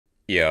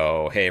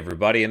Yo, hey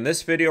everybody, in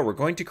this video we're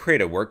going to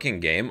create a working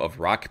game of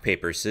rock,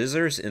 paper,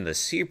 scissors in the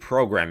C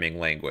programming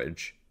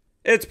language.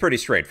 It's pretty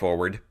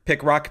straightforward.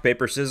 Pick rock,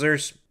 paper,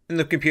 scissors, and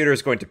the computer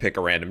is going to pick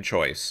a random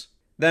choice.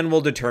 Then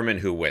we'll determine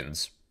who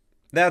wins.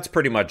 That's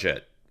pretty much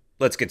it.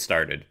 Let's get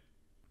started.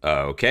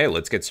 Okay,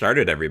 let's get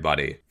started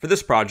everybody. For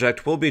this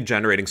project, we'll be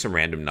generating some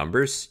random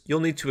numbers.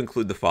 You'll need to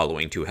include the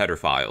following two header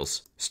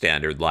files,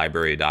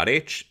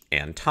 standardlibrary.h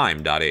and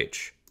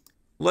time.h.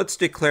 Let's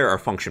declare our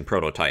function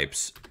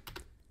prototypes.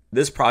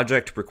 This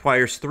project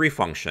requires three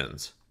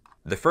functions.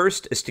 The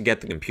first is to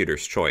get the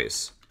computer's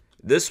choice.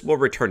 This will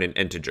return an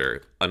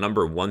integer, a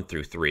number 1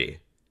 through 3.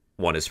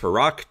 1 is for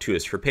rock, 2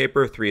 is for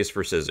paper, 3 is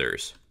for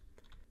scissors.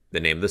 The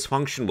name of this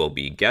function will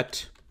be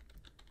get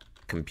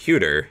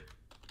computer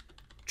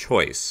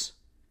choice.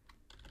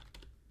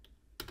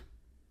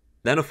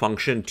 Then a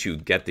function to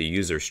get the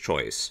user's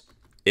choice.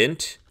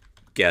 Int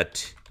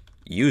get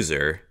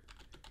user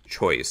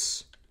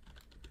choice.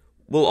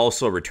 We'll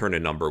also return a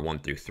number 1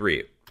 through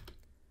 3.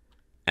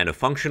 And a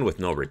function with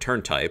no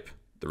return type.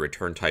 The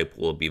return type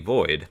will be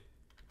void.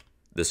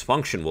 This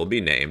function will be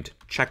named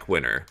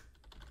checkWinner.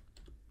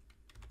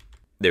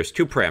 There's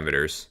two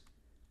parameters,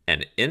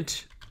 an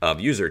int of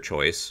user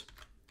choice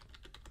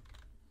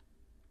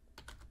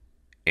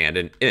and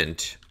an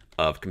int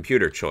of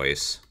computer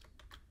choice.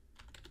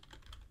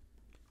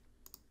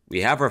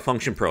 We have our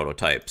function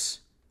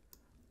prototypes.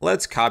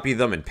 Let's copy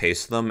them and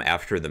paste them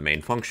after the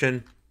main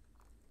function.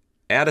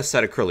 Add a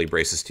set of curly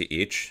braces to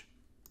each,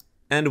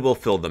 and we'll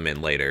fill them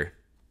in later.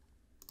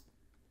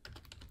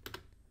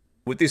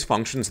 With these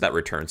functions that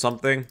return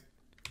something,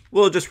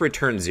 we'll just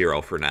return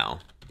 0 for now,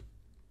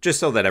 just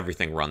so that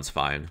everything runs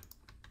fine.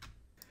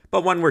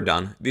 But when we're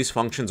done, these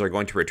functions are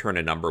going to return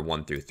a number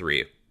 1 through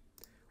 3.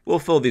 We'll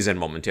fill these in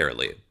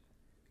momentarily.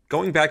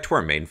 Going back to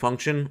our main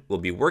function, we'll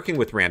be working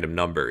with random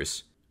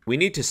numbers. We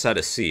need to set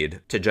a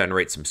seed to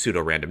generate some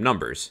pseudo-random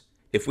numbers.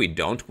 If we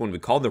don't, when we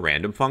call the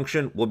random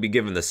function, we'll be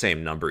given the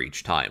same number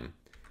each time.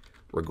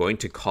 We're going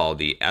to call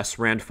the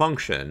srand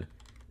function,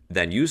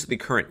 then use the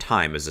current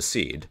time as a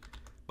seed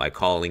by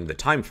calling the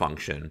time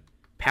function,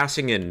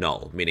 passing in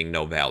null, meaning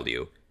no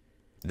value.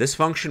 This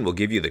function will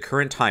give you the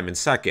current time in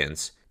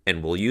seconds,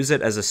 and we'll use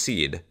it as a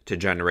seed to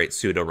generate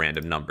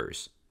pseudo-random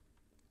numbers.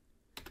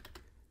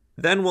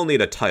 Then we'll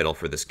need a title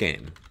for this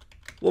game.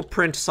 We'll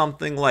print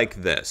something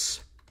like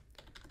this.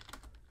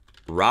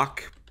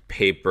 Rock,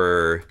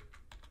 paper,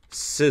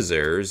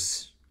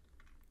 scissors.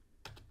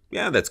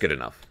 Yeah, that's good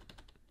enough.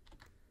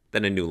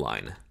 Then a new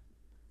line.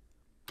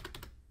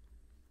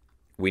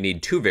 We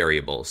need two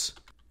variables,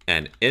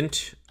 an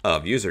int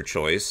of user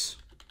choice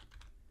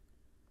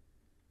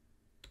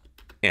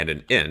and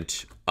an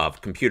int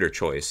of computer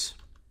choice.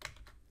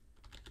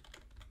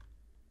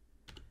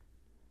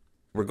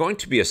 We're going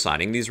to be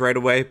assigning these right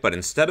away, but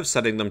instead of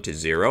setting them to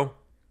 0,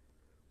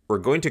 we're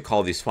going to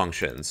call these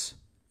functions.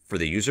 For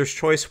the user's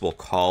choice, we'll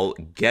call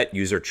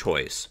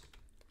getUserChoice.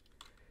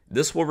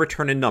 This will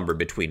return a number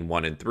between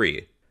 1 and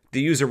 3. The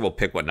user will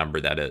pick what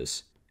number that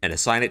is, and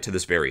assign it to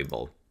this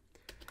variable.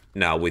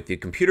 Now with the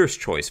computer's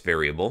choice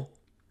variable,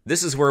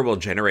 this is where we'll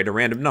generate a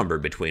random number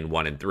between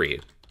 1 and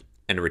 3,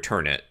 and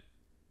return it.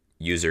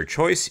 User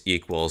choice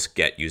equals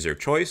get user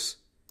choice,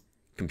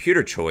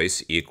 computer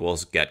choice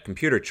equals get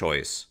computer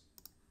choice.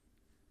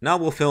 Now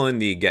we'll fill in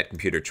the get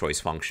computer choice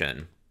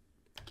function.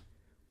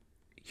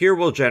 Here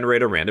we'll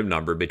generate a random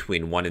number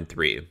between 1 and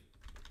 3.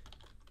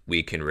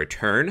 We can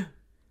return,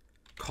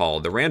 call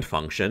the rand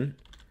function.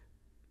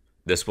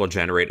 This will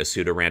generate a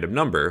pseudo-random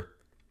number,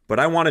 but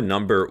I want a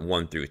number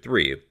 1 through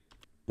 3.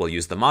 We'll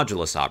use the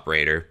modulus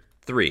operator,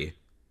 3.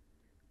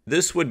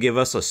 This would give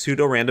us a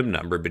pseudo-random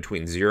number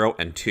between 0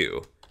 and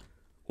 2.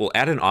 We'll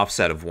add an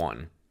offset of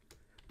 1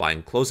 by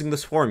enclosing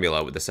this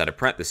formula with a set of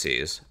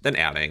parentheses, then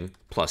adding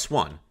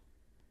 +1.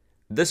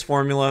 This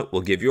formula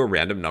will give you a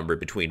random number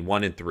between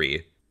 1 and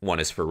 3. 1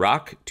 is for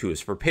rock, 2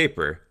 is for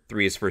paper,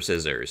 3 is for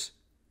scissors.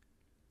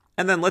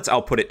 And then let's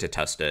output it to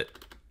test it.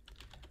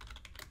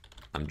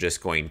 I'm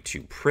just going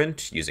to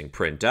print using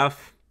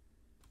printf.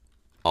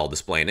 I'll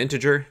display an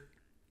integer.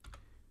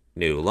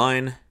 New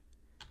line.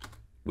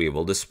 We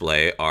will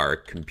display our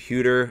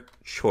computer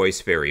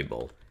choice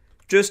variable,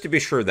 just to be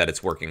sure that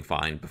it's working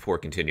fine before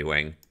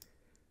continuing.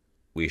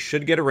 We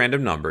should get a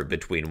random number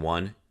between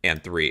 1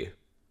 and 3.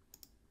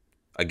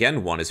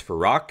 Again, 1 is for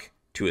rock,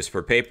 2 is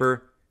for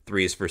paper,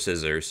 3 is for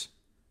scissors.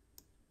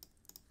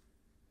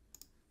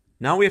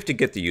 Now we have to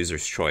get the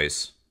user's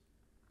choice.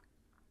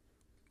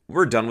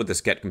 We're done with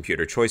this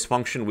getComputerChoice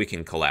function, we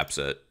can collapse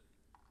it.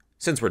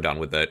 Since we're done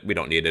with it, we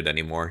don't need it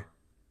anymore.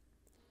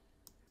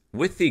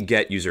 With the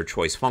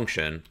getUserChoice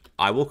function,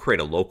 I will create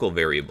a local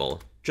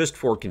variable, just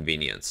for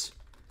convenience.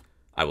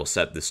 I will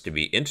set this to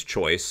be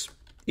intChoice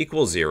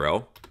equals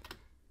 0.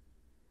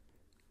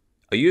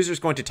 A user is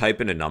going to type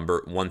in a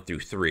number 1 through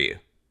 3.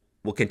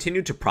 We'll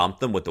continue to prompt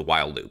them with the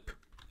while loop,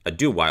 a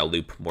do while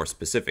loop more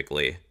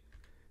specifically.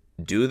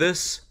 Do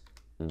this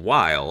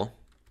while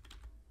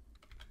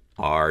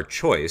our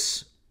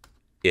choice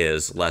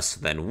is less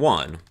than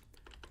 1,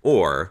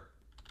 or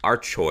our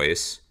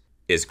choice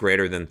is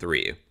greater than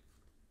 3.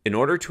 In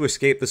order to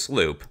escape this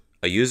loop,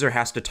 a user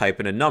has to type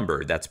in a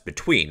number that's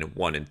between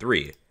 1 and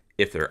 3.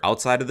 If they're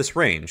outside of this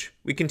range,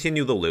 we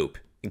continue the loop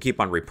and keep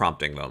on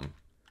reprompting them.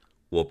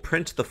 We'll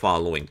print the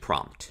following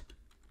prompt.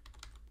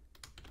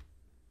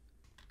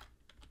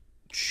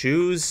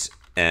 Choose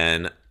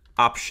an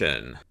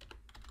option.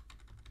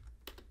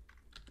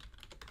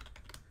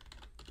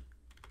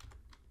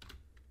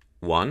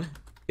 One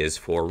is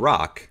for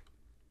rock,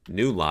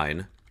 new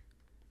line,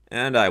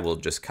 and I will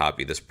just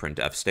copy this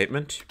printf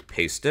statement,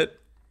 paste it.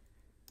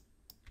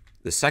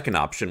 The second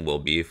option will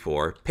be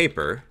for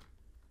paper.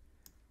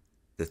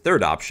 The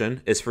third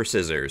option is for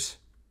scissors.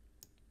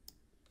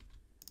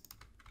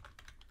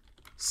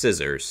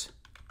 Scissors.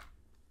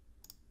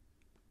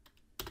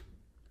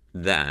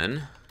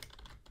 Then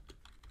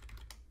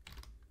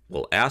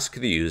we'll ask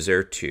the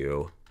user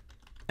to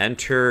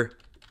enter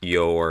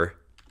your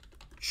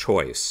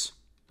choice,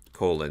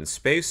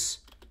 :space,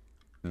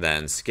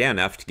 then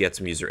scanf to get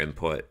some user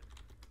input.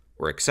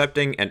 We're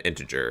accepting an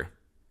integer,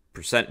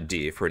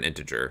 %d for an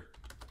integer.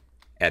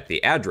 At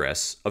the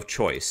address of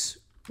choice,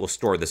 we'll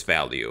store this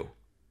value.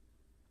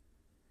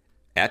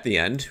 At the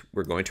end,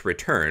 we're going to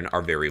return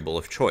our variable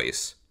of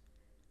choice.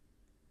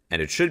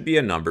 And it should be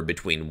a number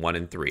between 1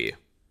 and 3.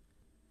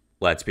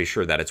 Let's be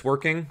sure that it's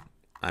working.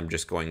 I'm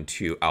just going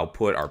to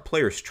output our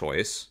player's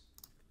choice.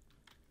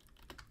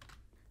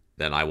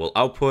 Then I will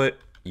output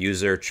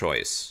user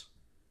choice.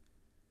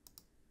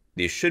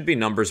 These should be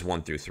numbers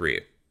 1 through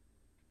 3.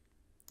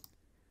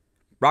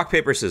 Rock,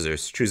 paper,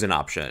 scissors, choose an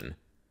option.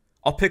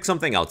 I'll pick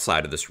something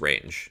outside of this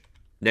range.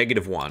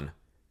 -1.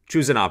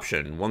 Choose an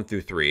option, 1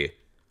 through 3.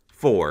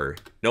 4.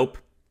 Nope.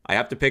 I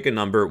have to pick a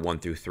number 1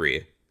 through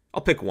 3.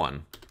 I'll pick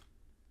 1.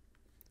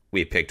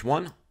 We picked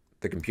 1.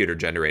 The computer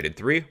generated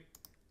 3.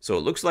 So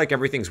it looks like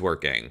everything's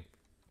working.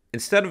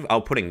 Instead of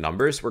outputting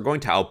numbers, we're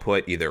going to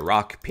output either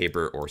rock,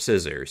 paper, or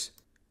scissors,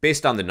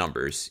 based on the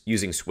numbers,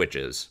 using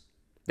switches.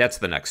 That's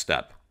the next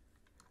step.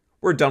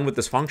 We're done with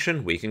this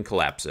function, we can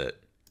collapse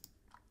it.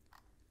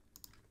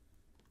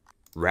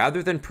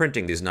 Rather than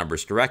printing these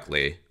numbers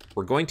directly,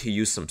 we're going to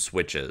use some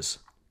switches.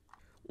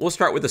 We'll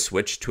start with a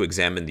switch to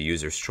examine the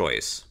user's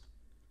choice.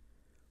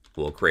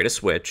 We'll create a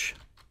switch.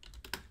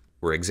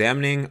 We're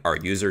examining our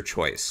user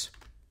choice.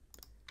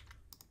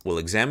 We'll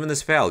examine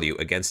this value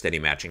against any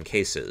matching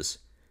cases.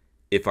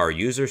 If our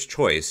user's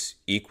choice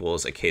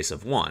equals a case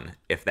of 1,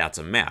 if that's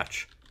a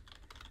match,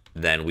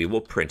 then we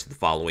will print the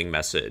following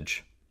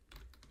message.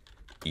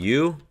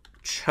 You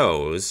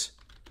chose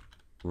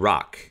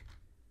rock,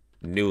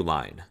 new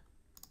line,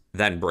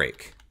 then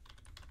break,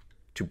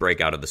 to break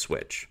out of the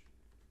switch.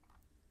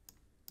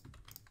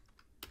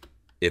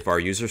 If our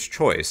user's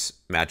choice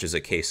matches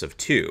a case of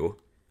 2,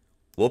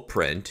 we'll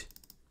print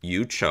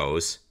you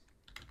chose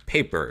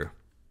paper.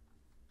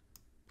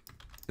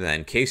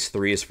 Then case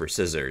 3 is for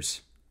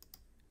scissors.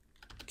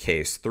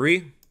 Case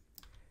 3,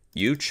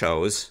 you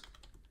chose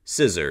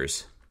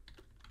scissors.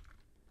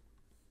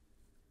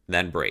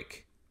 Then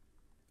break.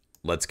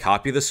 Let's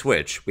copy the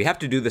switch. We have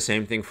to do the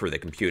same thing for the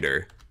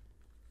computer.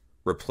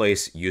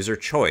 Replace user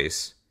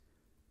choice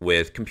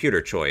with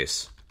computer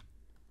choice.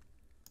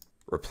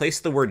 Replace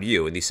the word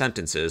you in these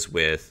sentences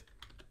with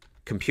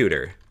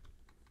computer.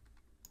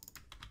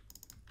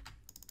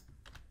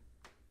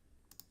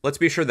 Let's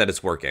be sure that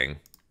it's working.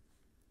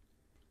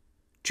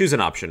 Choose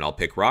an option. I'll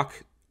pick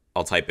rock.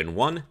 I'll type in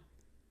 1.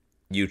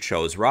 You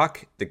chose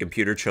rock. The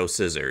computer chose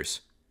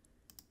scissors.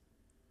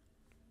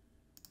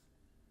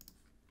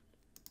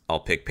 I'll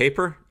pick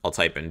paper. I'll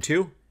type in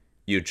 2.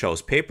 You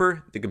chose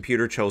paper. The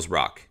computer chose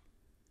rock.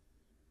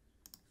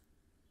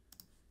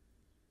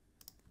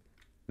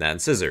 Then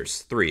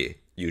scissors. 3.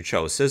 You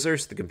chose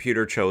scissors. The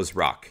computer chose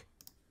rock.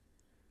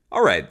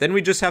 All right, then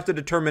we just have to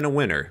determine a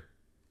winner.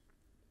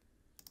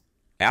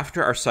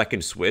 After our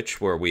second switch,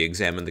 where we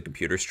examine the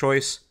computer's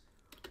choice,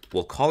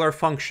 we'll call our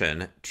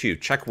function to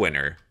check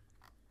winner,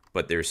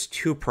 but there's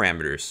 2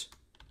 parameters,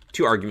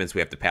 2 arguments we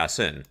have to pass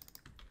in.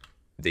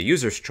 The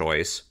user's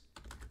choice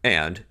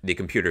and the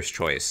computer's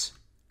choice.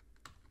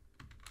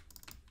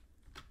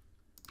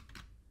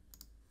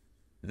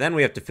 Then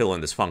we have to fill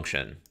in this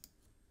function.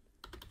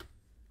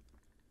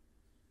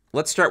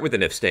 Let's start with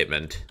an if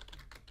statement.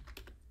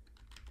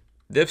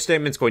 The if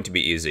statement's going to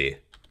be easy.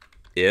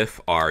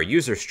 If our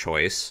user's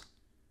choice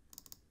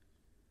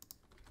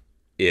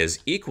is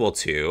equal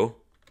to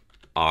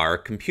our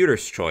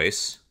computer's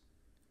choice,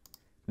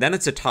 then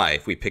it's a tie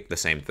if we pick the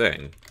same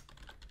thing.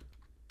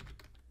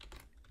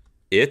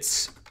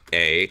 It's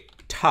a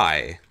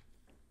tie.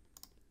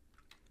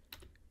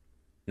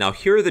 Now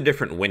here are the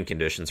different win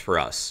conditions for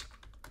us.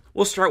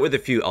 We'll start with a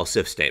few else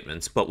if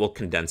statements, but we'll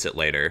condense it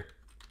later.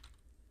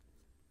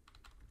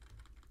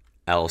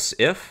 Else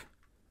if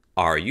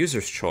our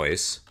user's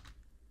choice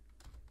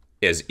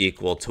is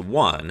equal to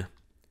 1,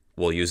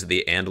 we'll use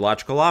the AND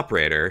logical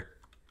operator.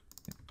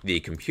 The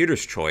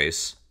computer's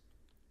choice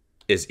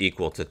is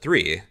equal to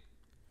 3.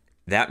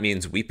 That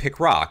means we pick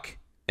rock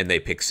and they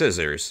pick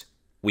scissors.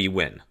 We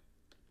win.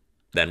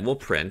 Then we'll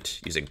print,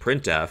 using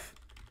printf,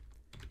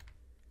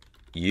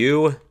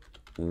 you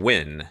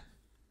win.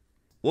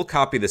 we'll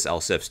copy this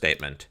else if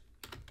statement.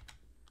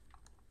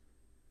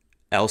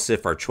 Else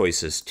if our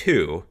choice is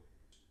 2,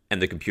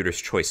 and the computer's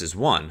choice is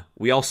 1,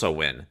 we also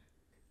win.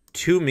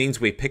 2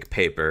 means we pick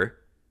paper,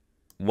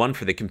 1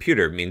 for the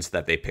computer means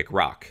that they pick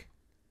rock.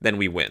 Then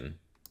we win.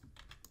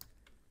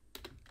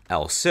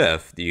 Else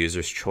if the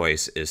user's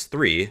choice is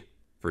 3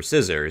 for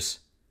scissors,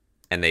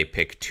 and they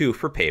pick 2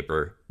 for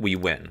paper, we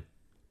win.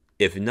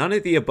 If none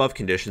of the above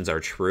conditions are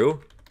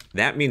true,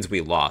 that means we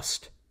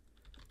lost.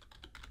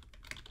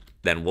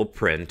 Then we'll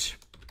print,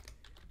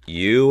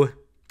 you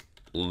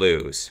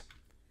lose.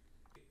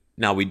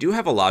 Now, we do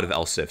have a lot of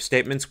else if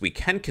statements. We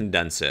can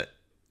condense it,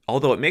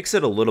 although it makes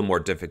it a little more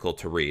difficult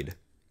to read.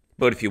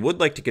 But if you would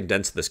like to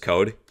condense this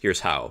code, here's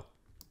how.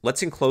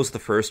 Let's enclose the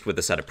first with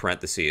a set of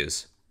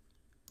parentheses.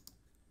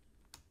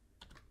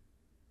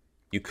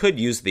 You could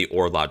use the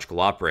OR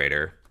logical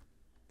operator,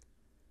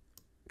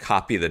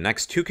 copy the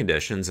next 2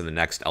 conditions in the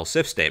next else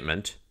if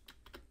statement,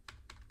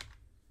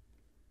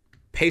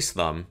 paste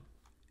them,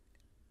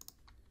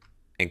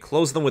 and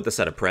close them with a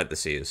set of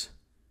parentheses.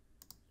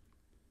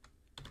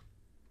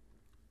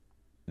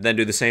 Then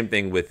do the same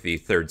thing with the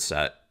third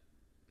set.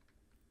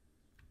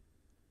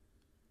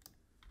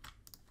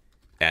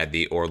 Add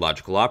the OR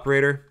logical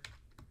operator,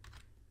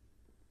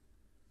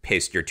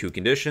 paste your 2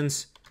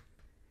 conditions,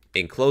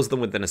 and close them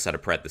within a set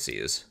of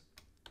parentheses.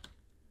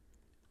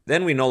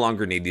 Then we no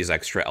longer need these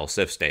extra else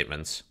if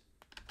statements.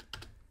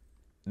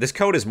 This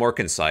code is more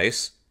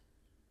concise,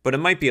 but it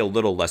might be a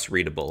little less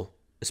readable,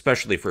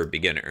 especially for a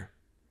beginner.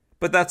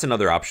 But that's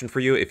another option for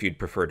you if you'd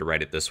prefer to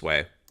write it this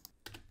way.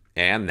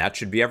 And that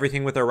should be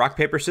everything with our rock,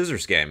 paper,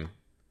 scissors game.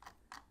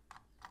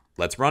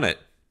 Let's run it.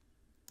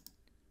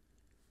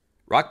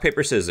 Rock,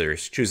 paper,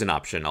 scissors. Choose an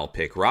option. I'll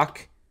pick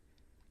rock.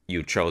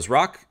 You chose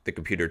rock. The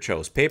computer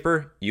chose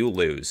paper. You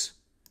lose.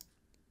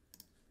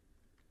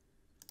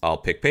 I'll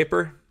pick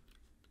paper.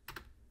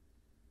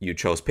 You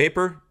chose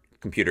paper.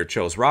 Computer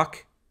chose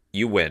rock.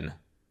 You win.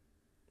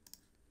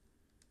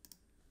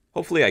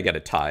 Hopefully I get a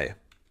tie.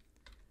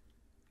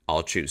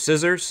 I'll choose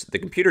scissors. The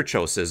computer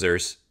chose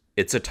scissors.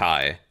 It's a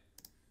tie.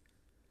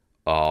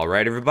 All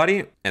right,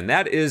 everybody. And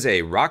that is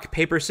a rock,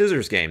 paper,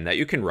 scissors game that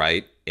you can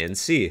write in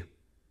C.